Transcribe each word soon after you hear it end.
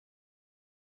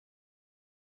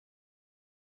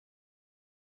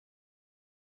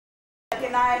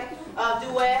Night of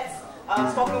Duets,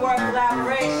 spoken word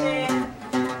collaboration.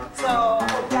 So I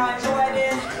hope y'all enjoy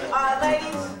this.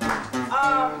 Ladies,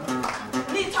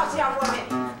 need to talk to y'all for a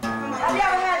minute. Have you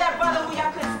ever had that brother who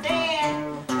y'all couldn't stand,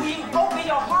 who you open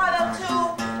your heart up to,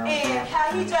 and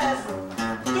how he just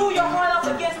threw your heart up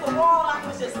against the wall like it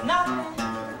was just nothing?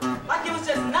 Like it was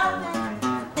just nothing?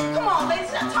 Come on,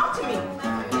 ladies, just talk to me.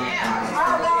 Yeah.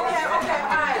 Okay,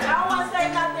 all right. I don't want to say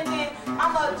nothing, then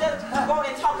I'm going to just go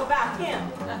and talk about him.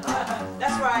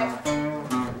 That's right.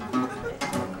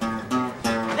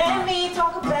 Let me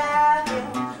talk about him,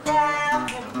 about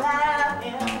him, about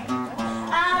him.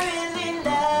 I really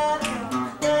love him,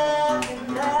 love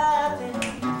him, love him.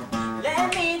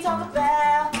 Let me talk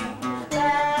about him,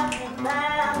 about him,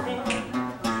 about him.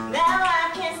 Now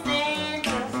I can't stand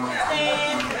him,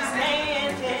 stand him,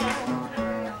 stand him.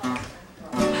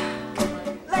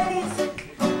 Ladies,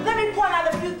 let me point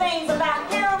out a few things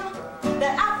about him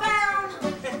that I found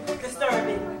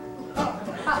disturbing.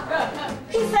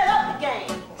 He set up the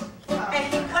game. And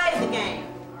he played the game.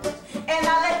 And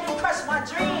I let him crush my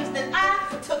dreams, then I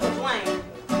took the blame.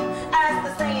 As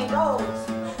the saying goes,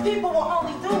 people will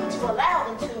only do what you allow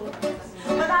them to.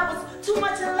 But I was too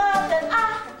much in love that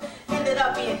I ended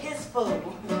up being his fool.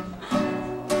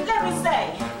 Let me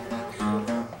say,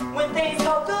 when things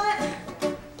go good,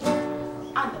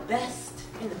 I'm the best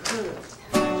in the good.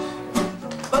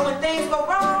 But when things go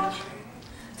wrong,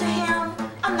 to him,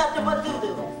 I'm nothing but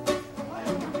doo-doo.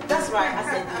 That's right, I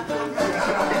said that.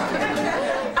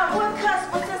 I would cuss,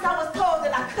 but since I was told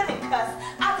that I couldn't cuss,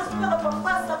 I just put up a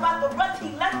fuss about the rut he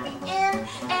left me in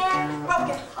and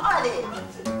broken-hearted.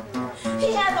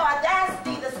 He had the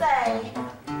audacity to say,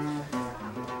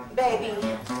 baby,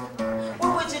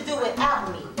 what would you do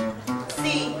without me?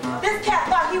 See, this cat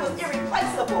thought he was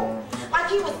irreplaceable, like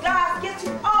he was God's gift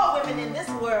to all women in this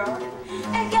world.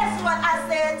 And guess what I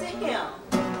said to him?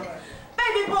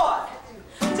 Baby boy,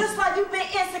 just like you've been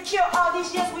insecure all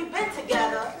these years we've been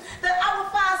together, that I will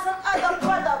find some other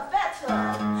brother better.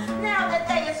 Now that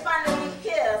day is finally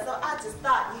here, so I just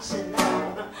thought you should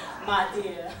know, my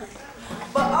dear.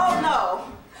 But oh no,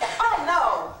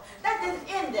 that didn't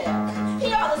end there.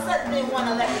 He all of a sudden didn't want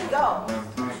to let me go.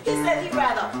 He said he'd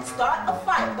rather start a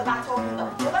fight, but I told him to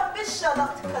put up and shut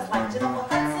up, because like Jennifer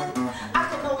Hudson, I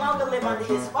could no longer live under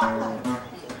his spotlight.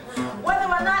 Whether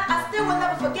or not, I still will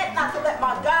never forget not to let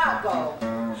my God go.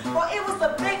 For it was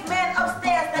the big man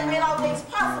upstairs that made all things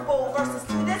possible versus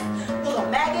to this little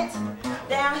maggot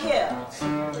down here.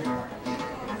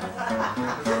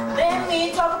 Let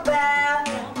me talk about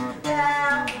him,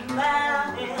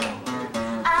 about him.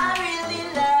 I really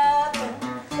love him,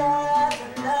 love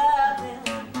him, love him.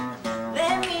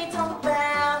 Let me talk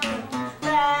about him,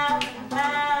 about him,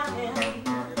 about him.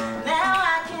 Now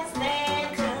I can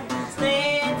stand him,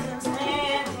 stand him,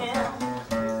 stand him.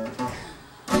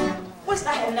 Wish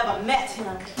I had never met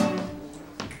him.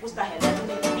 Wish I had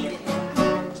never needed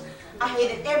him. I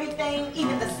hated everything,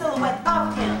 even the silhouette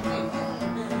of him.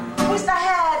 Wish I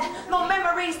had no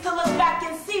memories to look back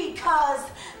and see, cause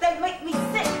they make me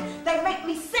sick. They make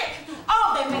me sick.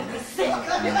 Oh, they make me sick.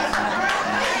 The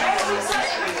day he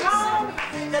touched me wrong,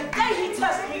 the day he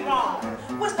touched me wrong.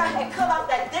 Wish I had cut out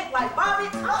that dick like Bobby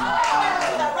and to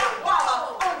the rock waller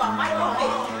on my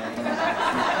microwave.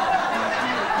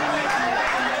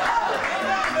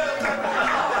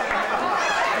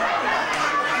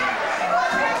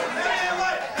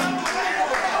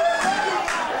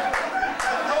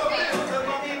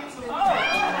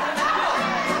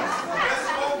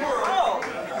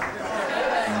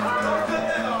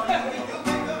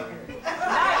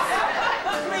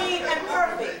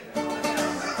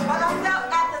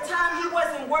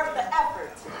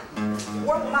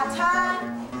 Worth my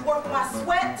time, worth my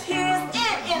sweat, tears,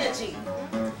 and energy.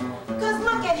 Cause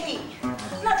look at he,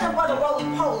 nothing but a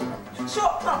roly-poly,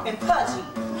 short, plump, and pudgy.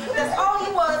 That's all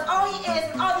he was, all he is,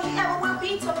 and all he ever will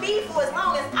be to me for as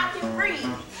long as I can breathe.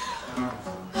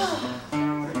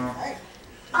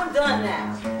 I'm done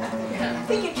now.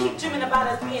 He can keep dreaming about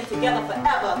us being together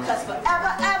forever, cause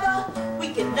forever, ever,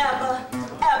 we can never,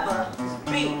 ever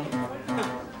be.